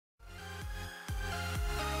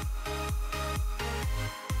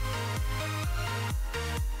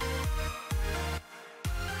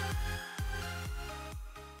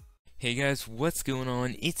Hey guys, what's going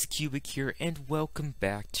on? It's Cubic here, and welcome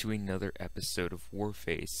back to another episode of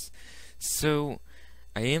Warface. So,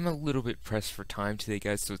 I am a little bit pressed for time today,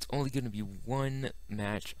 guys, so it's only going to be one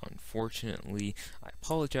match, unfortunately. I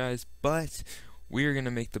apologize, but we're going to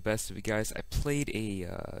make the best of it, guys. I played a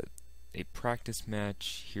practice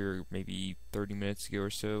match here maybe 30 minutes ago or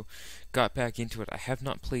so. Got back into it. I have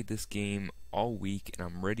not played this game all week, and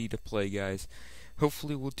I'm ready to play, guys.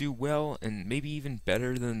 Hopefully we'll do well, and maybe even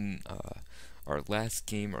better than our last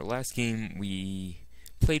game. Our last game we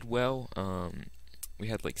played well. We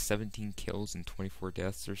had like 17 kills and 24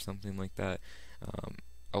 deaths or something like that.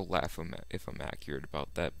 I'll laugh if I'm accurate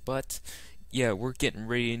about that. But yeah, we're getting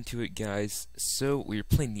right into it, guys. So we're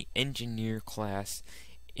playing the Engineer class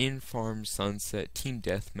in Farm Sunset Team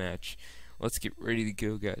Deathmatch. Let's get ready to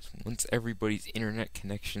go, guys. Once everybody's internet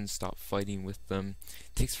connections stop fighting with them,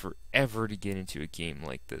 it takes forever to get into a game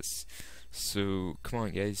like this. So, come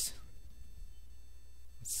on, guys.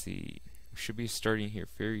 Let's see. We should be starting here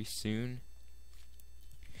very soon.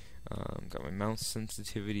 Got my mouse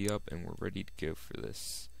sensitivity up, and we're ready to go for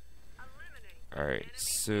this. Alright,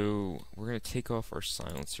 so we're going to take off our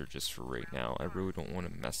silencer just for right now. I really don't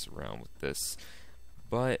want to mess around with this,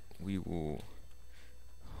 but we will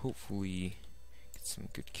hopefully get some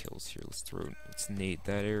good kills here. Let's nade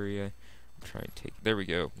that area. Try and take. There we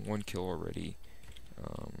go. One kill already.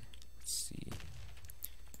 Let's see.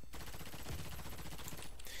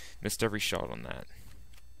 Missed every shot on that.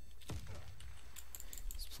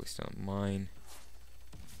 Let's place down mine.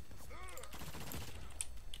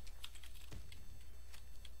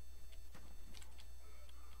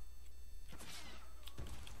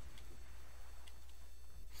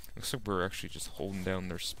 Looks like we're actually just holding down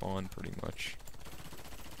their spawn pretty much.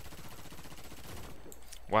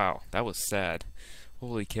 Wow, that was sad.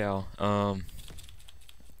 Holy cow. Not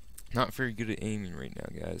very good at aiming right now,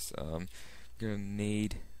 guys. I'm gonna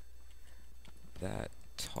nade that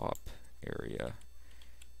top area.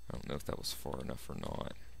 I don't know if that was far enough or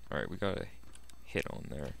not. Alright, we got a hit on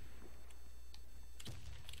there.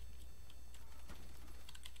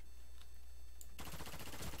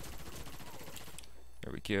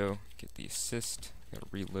 There we go. Get the assist. Gotta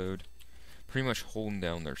reload. Pretty much holding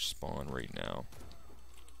down their spawn right now.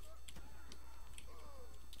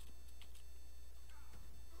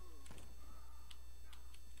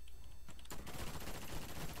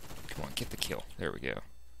 Come on, get the kill. There we go.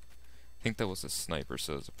 I think that was a sniper,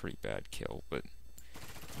 so it was a pretty bad kill, but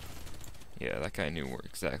yeah, that guy knew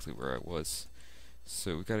exactly where I was.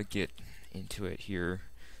 So we gotta get into it here.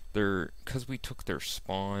 Because we took their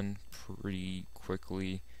spawn pretty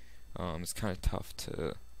quickly, it's kind of tough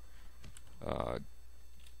to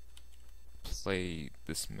play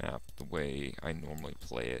this map the way I normally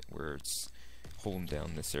play it, where it's holding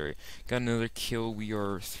down this area. Got another kill. We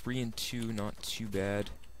are 3 and 2, not too bad.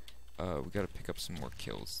 We gotta pick up some more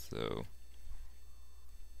kills though.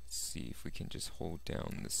 Let's see if we can just hold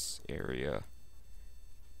down this area.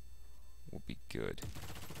 We'll be good.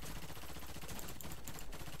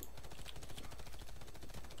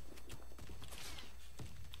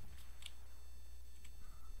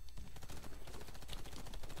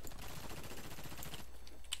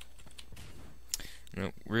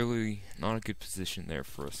 No, really not a good position there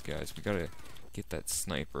for us, guys. We gotta get that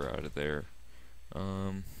sniper out of there.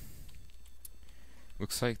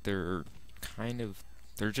 Looks like they're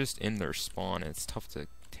just in their spawn, and it's tough to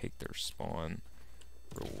take their spawn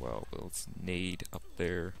real well. But let's nade up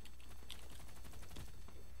there.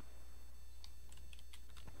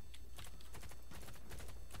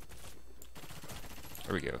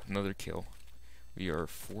 There we go, another kill. We are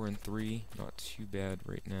 4 and 3, not too bad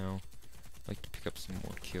right now. I'd like to pick up some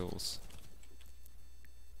more kills.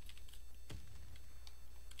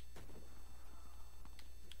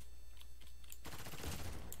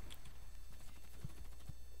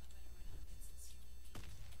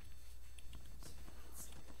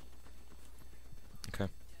 Okay.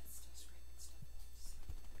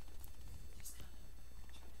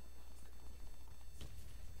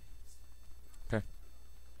 Okay.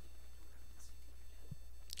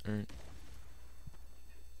 Alright.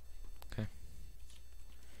 Okay.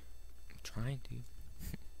 I'm trying to.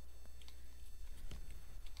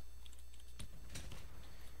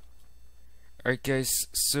 Alright, guys,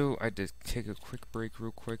 so I did take a quick break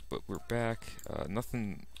real quick, but we're back.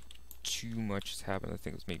 Nothing too much has happened. I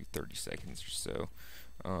think it was maybe 30 seconds or so.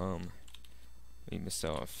 We missed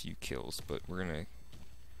out on a few kills, but we're gonna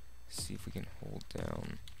see if we can hold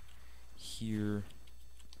down here.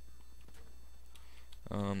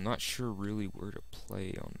 Not sure really where to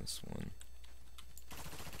play on this one.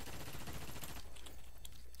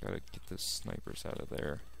 Gotta get those snipers out of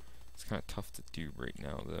there. It's kind of tough to do right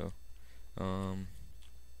now, though.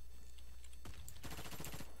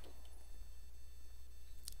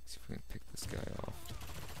 See if we can pick this guy off.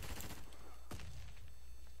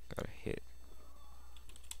 Got a hit.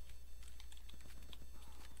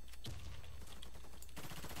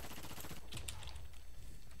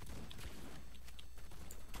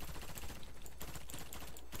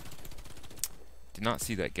 Did not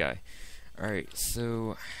see that guy. Alright,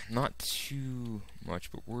 so not too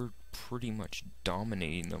much, but we're pretty much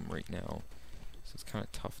dominating them right now. So it's kind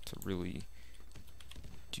of tough to really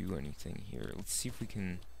do anything here. Let's see if we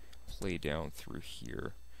can play down through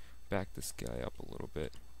here. Back this guy up a little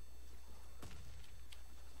bit.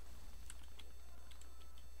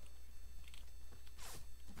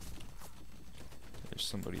 There's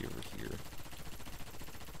somebody over here.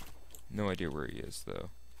 No idea where he is, though.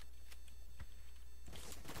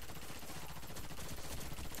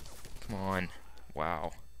 Come on.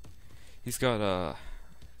 Wow. He's got,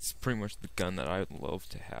 it's pretty much the gun that I'd love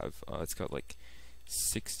to have. It's got like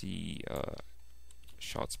 60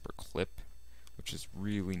 shots per clip, which is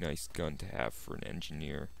really nice gun to have for an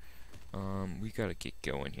engineer. We gotta get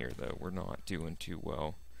going here, though. We're not doing too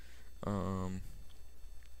well. I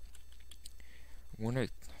want to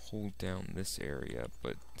hold down this area,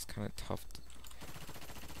 but it's kind of tough to...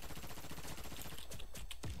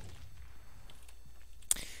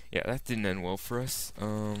 Yeah, that didn't end well for us.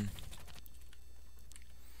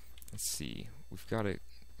 Let's see. We've got to...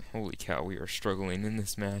 Holy cow, we are struggling in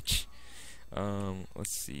this match.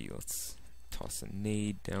 Let's see. Let's toss a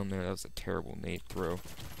nade down there. That was a terrible nade throw.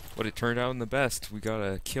 But it turned out in the best. We got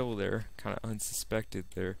a kill there. Kind of unsuspected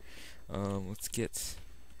there. Let's get...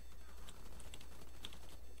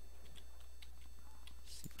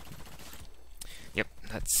 Yep,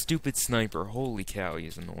 that stupid sniper. Holy cow,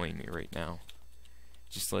 he's annoying me right now.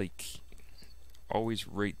 Just like, always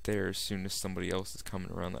right there as soon as somebody else is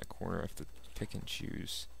coming around that corner. I have to pick and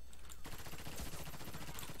choose.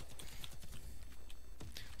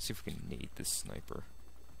 See if we can nade this sniper.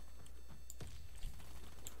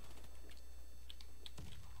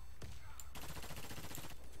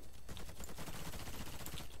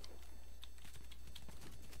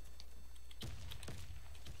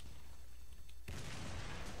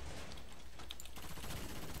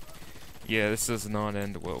 Yeah, this does not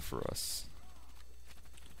end well for us.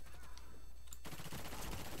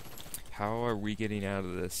 How are we getting out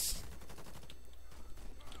of this?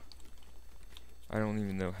 I don't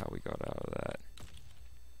even know how we got out of that.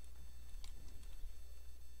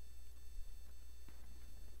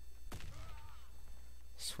 I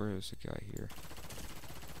swear there's a guy here.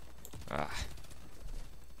 Ah.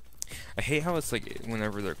 I hate how it's like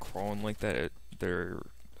whenever they're crawling like that, their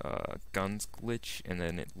guns glitch, and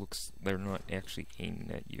then it looks they're not actually aiming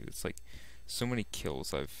at you. It's like so many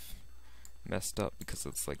kills I've messed up because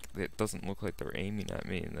it's like it doesn't look like they're aiming at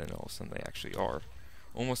me, and then all of a sudden they actually are.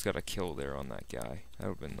 Almost got a kill there on that guy. That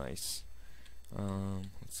would have been nice.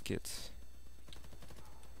 Let's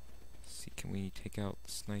see, can we take out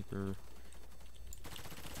the sniper?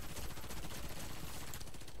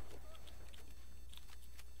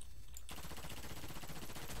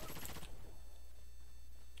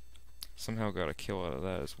 Somehow got a kill out of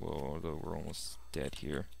that as well, although we're almost dead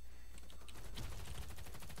here.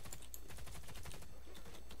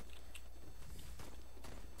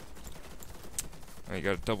 I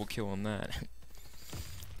got a double kill on that.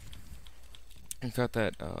 We got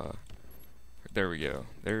that, there we go.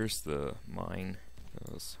 There's the mine that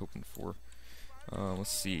I was hoping for.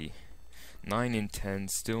 Let's see. 9 and 10,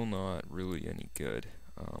 still not really any good.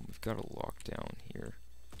 We've got a lockdown here.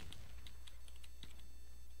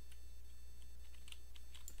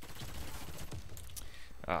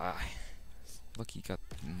 Lucky got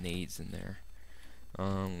nades in there.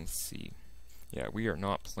 Let's see. Yeah, we are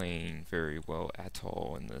not playing very well at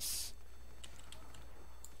all in this.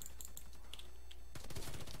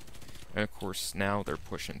 And of course, now they're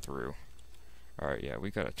pushing through. Alright, yeah, we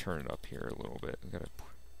gotta turn it up here a little bit. We gotta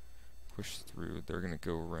push through. They're gonna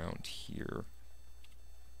go around here.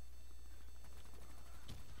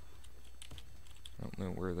 I don't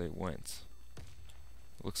know where they went.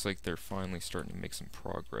 Looks like they're finally starting to make some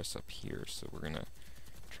progress up here, so we're gonna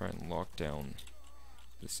try and lock down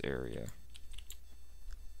this area.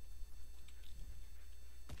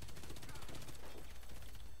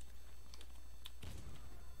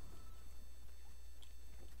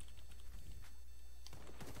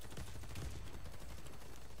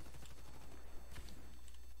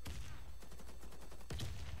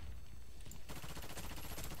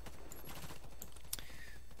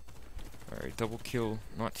 Alright, double kill,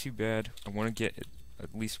 not too bad. I want to get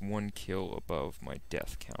at least one kill above my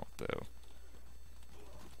death count, though.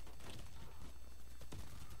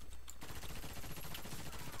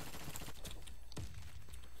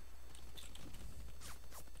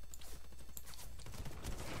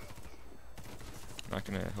 Not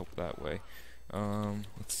gonna help that way.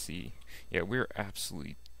 Let's see. Yeah, we're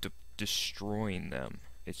absolutely destroying them.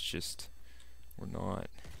 It's just, we're not.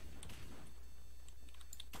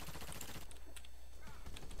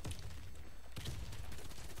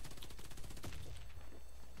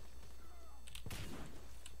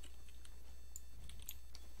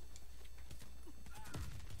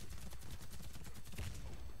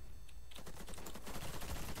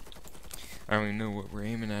 I don't even know what we're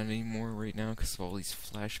aiming at anymore right now because of all these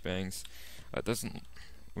flashbangs.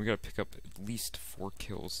 We gotta pick up at least 4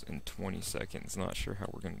 kills in 20 seconds. Not sure how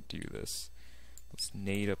we're gonna do this. Let's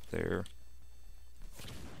nade up there.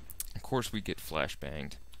 Of course we get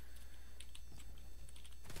flashbanged.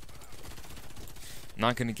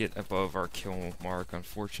 Not gonna get above our kill mark,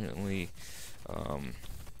 unfortunately.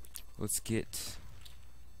 Let's get...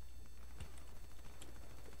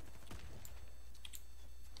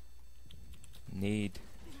 nade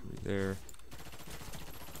through there.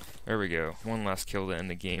 There we go. One last kill to end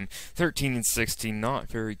the game. 13 and 16, not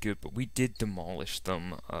very good, but we did demolish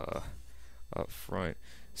them up front.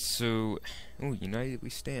 So, oh, united we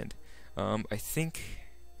stand. I think,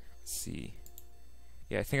 let's see.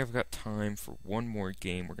 Yeah, I think I've got time for one more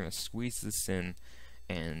game. We're gonna squeeze this in,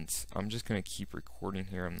 and I'm just gonna keep recording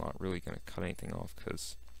here. I'm not really gonna cut anything off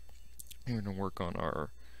because we're gonna work on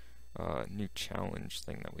our new challenge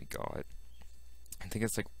thing that we got. I think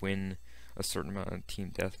it's like win a certain amount of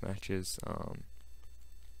team death matches,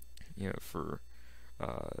 you know, for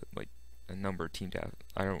like a number of team death.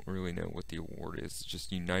 I don't really know what the award is. It's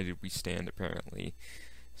just United We Stand apparently.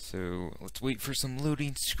 So let's wait for some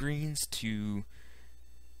loading screens to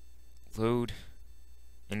load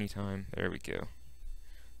anytime. There we go.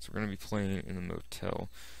 So we're gonna be playing in the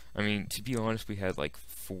motel. I mean, to be honest, we had like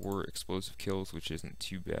 4 explosive kills, which isn't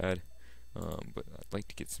too bad. But I'd like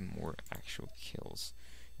to get some more actual kills.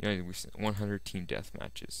 You know, we 100 team death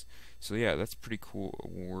matches. So yeah, that's a pretty cool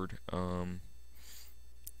award. You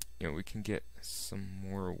know, we can get some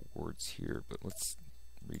more awards here, but let's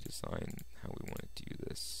redesign how we want to do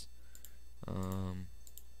this.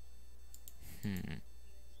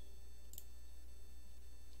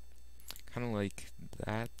 Kind of like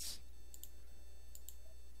that.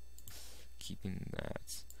 Keeping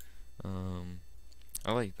that.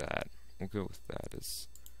 I like that. We'll go with that as.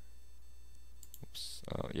 Oops.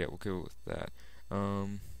 Yeah, we'll go with that.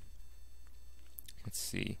 Let's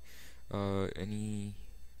see. Any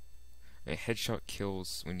headshot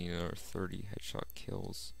kills? We need another 30 headshot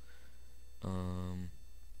kills. 25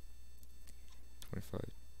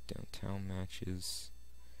 downtown matches.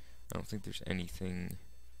 I don't think there's anything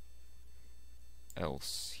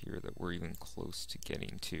else here that we're even close to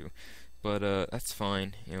getting to, but that's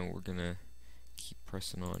fine. You know, we're gonna keep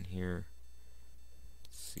pressing on here.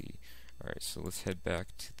 Let's see. Alright, so let's head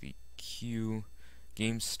back to the queue.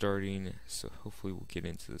 Game's starting, so hopefully we'll get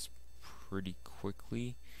into this pretty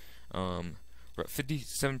quickly. We're at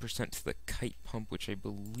 57% to the kite pump, which I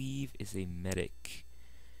believe is a medic.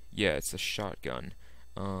 Yeah, it's a shotgun.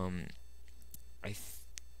 I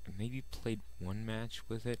maybe played one match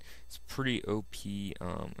with it. It's pretty OP.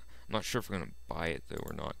 I'm not sure if we're gonna buy it though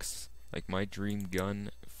or not, 'cause like my dream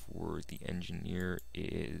gun for the engineer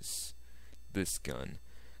is this gun.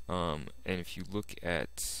 And if you look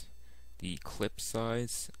at the clip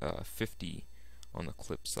size, 50 on the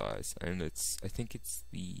clip size, and I think it's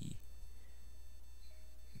the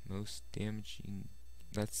most damaging.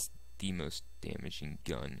 That's the most damaging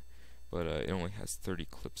gun, but it only has 30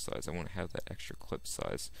 clip size. I want to have that extra clip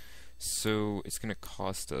size, so it's gonna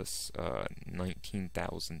cost us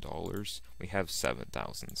 $19,000. We have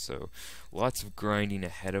 7,000, so lots of grinding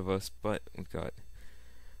ahead of us. But we've got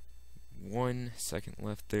 1 second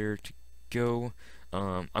left there to go.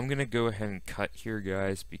 I'm gonna go ahead and cut here,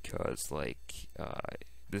 guys, because like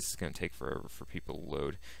this is gonna take forever for people to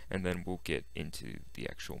load, and then we'll get into the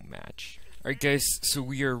actual match. Alright guys, so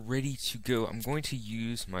we are ready to go. I'm going to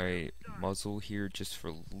use my muzzle here just for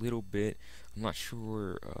a little bit. I'm not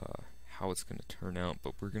sure how it's gonna turn out,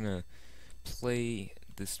 but we're gonna play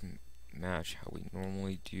this match how we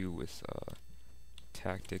normally do with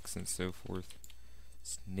tactics and so forth.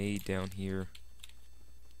 Let's nade down here.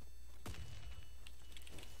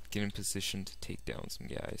 Get in position to take down some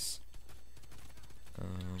guys.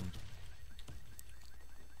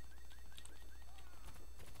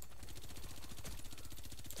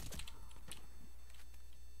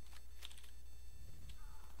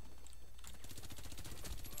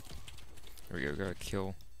 There we go, got a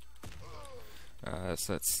kill.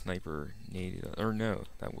 So that sniper naded, or no,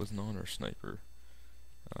 that was not our sniper.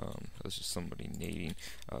 That was just somebody nading.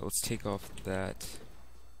 Let's take off that.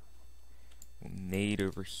 We'll nade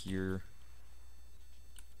over here.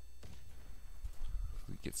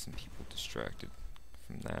 We get some people distracted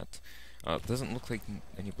from that. It doesn't look like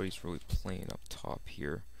anybody's really playing up top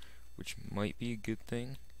here, which might be a good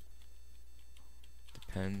thing.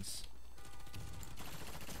 Depends.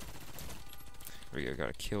 There we go, got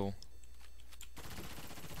a kill.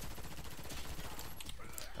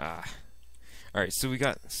 Alright, so we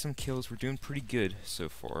got some kills. We're doing pretty good so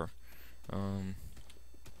far.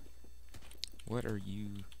 What are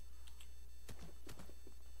you?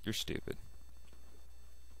 You're stupid.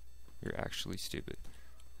 You're actually stupid.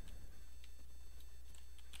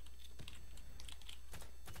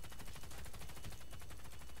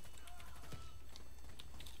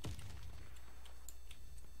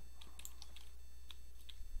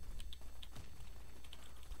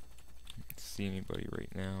 Can't see anybody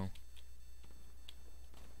right now.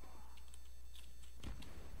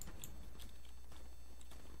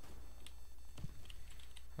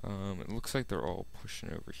 It looks like they're all pushing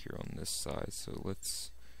over here on this side, so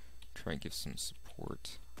let's try and give some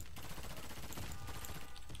support.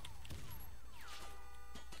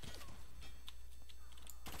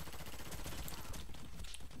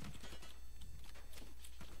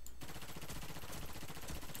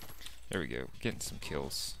 There we go, getting some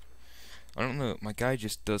kills. I don't know, my guy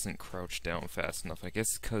just doesn't crouch down fast enough. I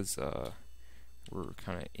guess because we're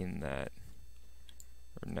kind of in that,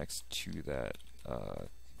 or next to that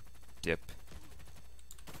dip.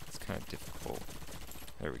 It's kind of difficult.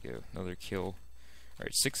 There we go, another kill.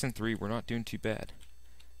 Alright, 6 and 3, we're not doing too bad.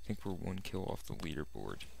 I think we're 1 kill off the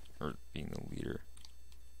leaderboard, or being the leader.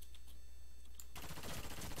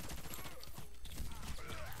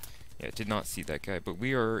 Yeah, I did not see that guy, but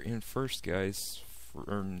we are in first, guys.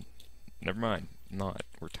 Never mind, not.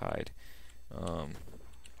 We're tied.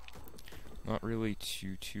 Not really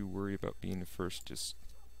too worried about being the first, just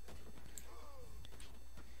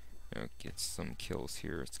get some kills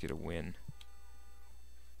here. Let's get a win.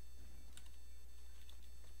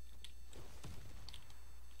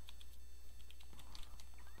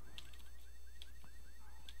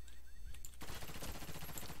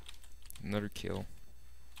 Another kill.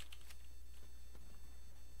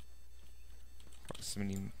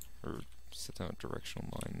 Proximity, or set down a directional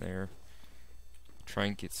mine there. Try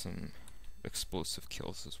and get some explosive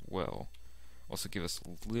kills as well. Also give us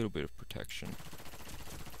a little bit of protection.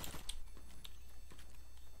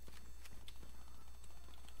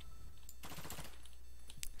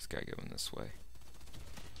 This guy going this way.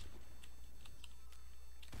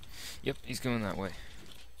 Yep, he's going that way.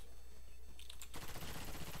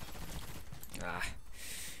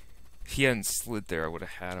 If he hadn't slid there, I would have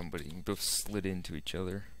had him, but he both slid into each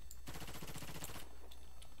other.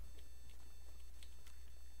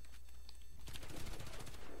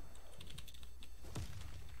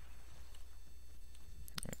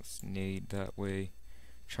 Alright, let's nade that way.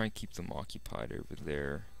 Try and keep them occupied over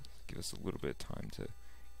there. Give us a little bit of time to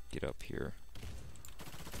get up here.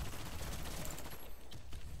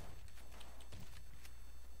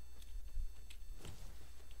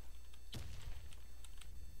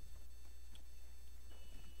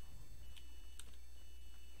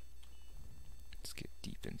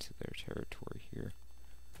 Into their territory here.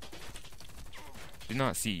 Did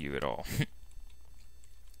not see you at all.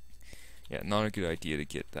 Yeah, not a good idea to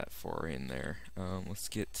get that far in there. Let's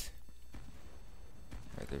get...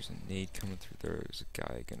 Alright, there's a nade coming through there. There's a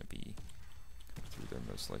guy gonna be coming through there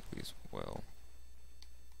most likely as well.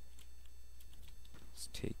 Let's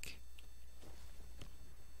take...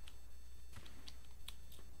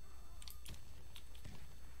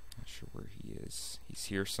 Not sure where he is. He's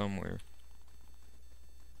here somewhere.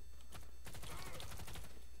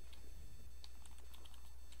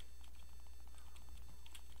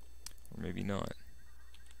 Maybe not.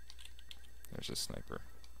 There's a sniper.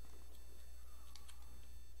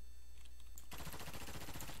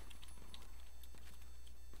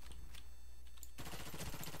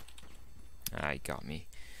 Ah, he got me.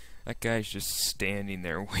 That guy's just standing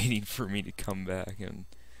there waiting for me to come back, and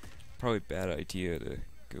probably a bad idea to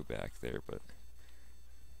go back there, but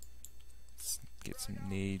let's get some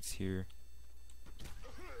nades here.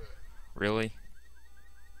 Really?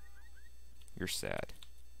 You're sad.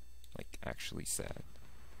 Like, actually sad.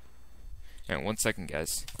 Alright, 1 second,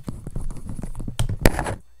 guys.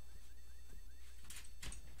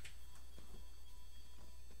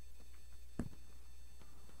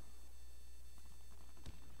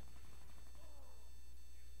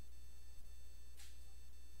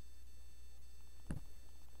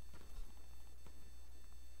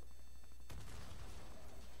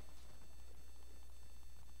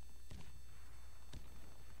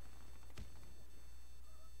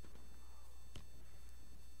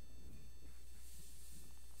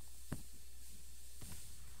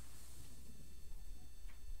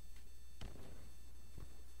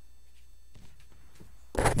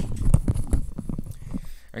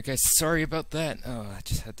 Alright guys, sorry about that. I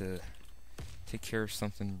just had to take care of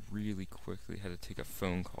something really quickly. Had to take a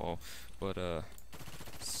phone call. But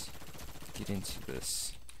let's get into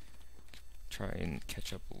this. Try and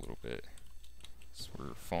catch up a little bit. So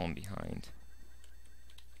we're falling behind.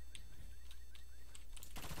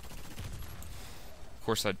 Of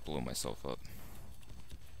course I'd blow myself up.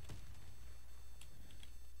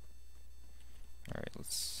 Alright,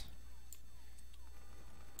 let's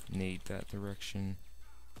nade that direction.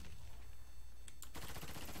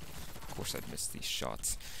 Of course I'd miss these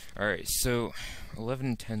shots. Alright, so 11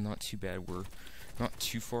 and 10, not too bad. We're not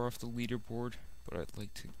too far off the leaderboard, but I'd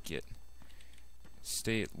like to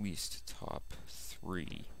stay at least top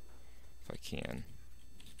 3 if I can.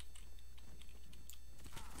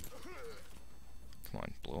 Come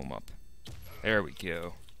on, blow him up. There we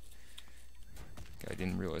go. I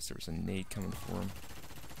didn't realize there was a nade coming for him.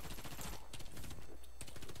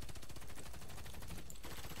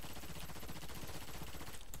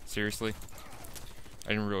 Seriously? I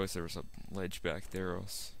didn't realize there was a ledge back there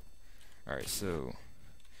else. Alright, so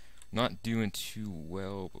not doing too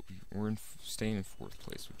well, but we're staying in 4th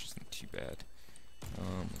place, which isn't too bad.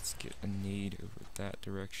 Let's get a nade over that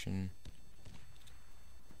direction.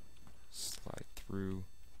 Slide through.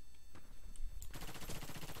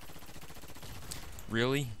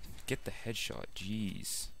 Really? Get the headshot,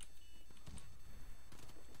 jeez.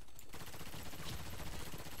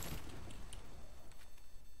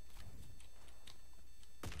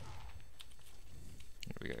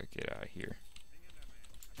 We gotta get out of here.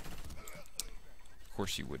 Of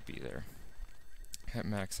course you would be there. That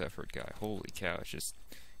max effort guy, holy cow, it's just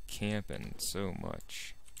camping so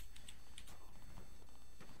much.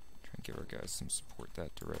 Try and give our guys some support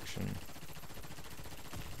that direction.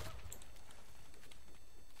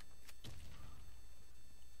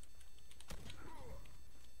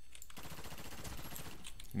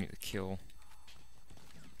 Give me the kill.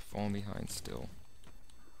 Falling behind still.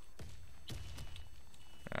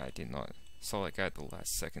 I did not. Saw that guy at the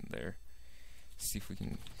last second there. See if we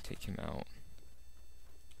can take him out.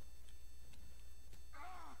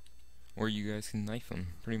 Or you guys can knife him,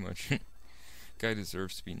 pretty much. Guy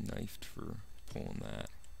deserves to be knifed for pulling that.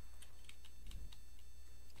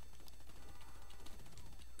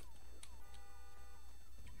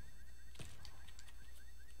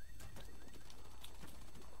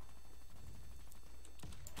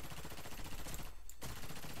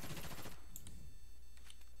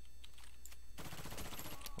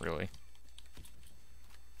 Really?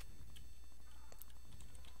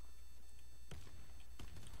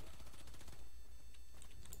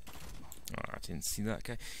 Oh, I didn't see that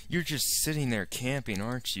guy. You're just sitting there camping,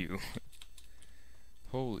 aren't you?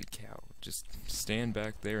 Holy cow. Just stand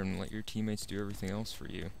back there and let your teammates do everything else for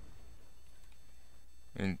you.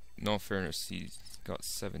 And in all fairness, he's got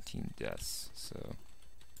 17 deaths, so...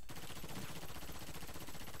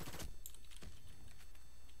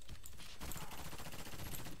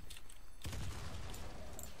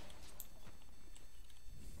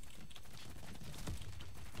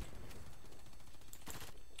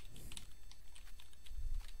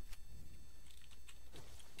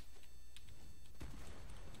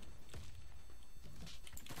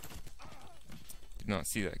 Did not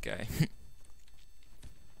see that guy.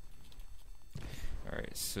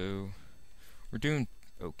 Alright, so we're doing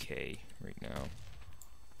okay right now.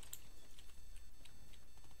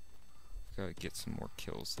 Gotta get some more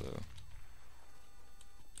kills though.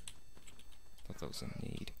 Thought that was a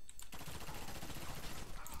need.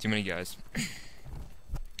 Too many guys.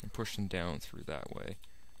 I'm pushing down through that way.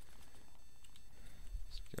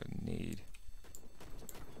 So we got a need.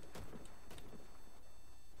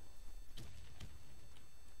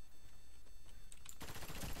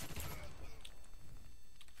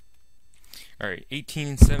 Alright, 18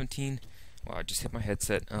 and 17. Wow, I just hit my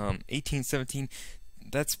headset. 18, 17.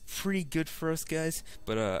 That's pretty good for us, guys.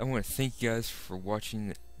 But I want to thank you guys for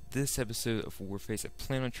watching this episode of Warface. I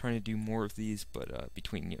plan on trying to do more of these, but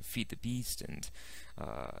between Feed the Beast and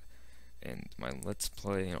my Let's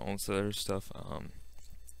Play and all this other stuff,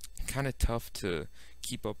 kind of tough to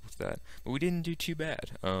keep up with that. But we didn't do too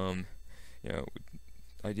bad. You know,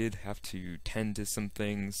 I did have to tend to some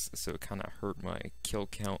things, so it kind of hurt my kill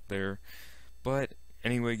count there. But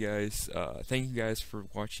anyway, guys, thank you guys for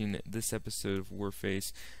watching this episode of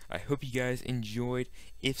Warface. I hope you guys enjoyed.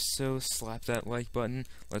 If so, slap that like button.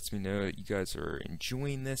 Lets me know that you guys are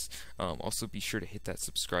enjoying this. Also, be sure to hit that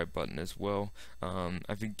subscribe button as well.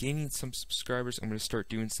 I've been gaining some subscribers. I'm going to start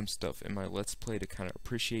doing some stuff in my Let's Play to kind of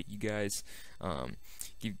appreciate you guys.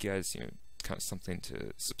 Give you guys, you know, kind of something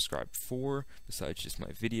to subscribe for besides just my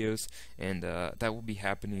videos. And that will be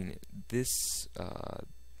happening this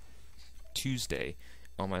Tuesday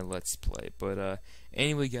on my Let's Play. But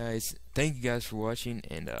anyway, guys, thank you guys for watching,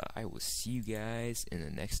 and I will see you guys in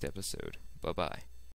the next episode. Bye bye.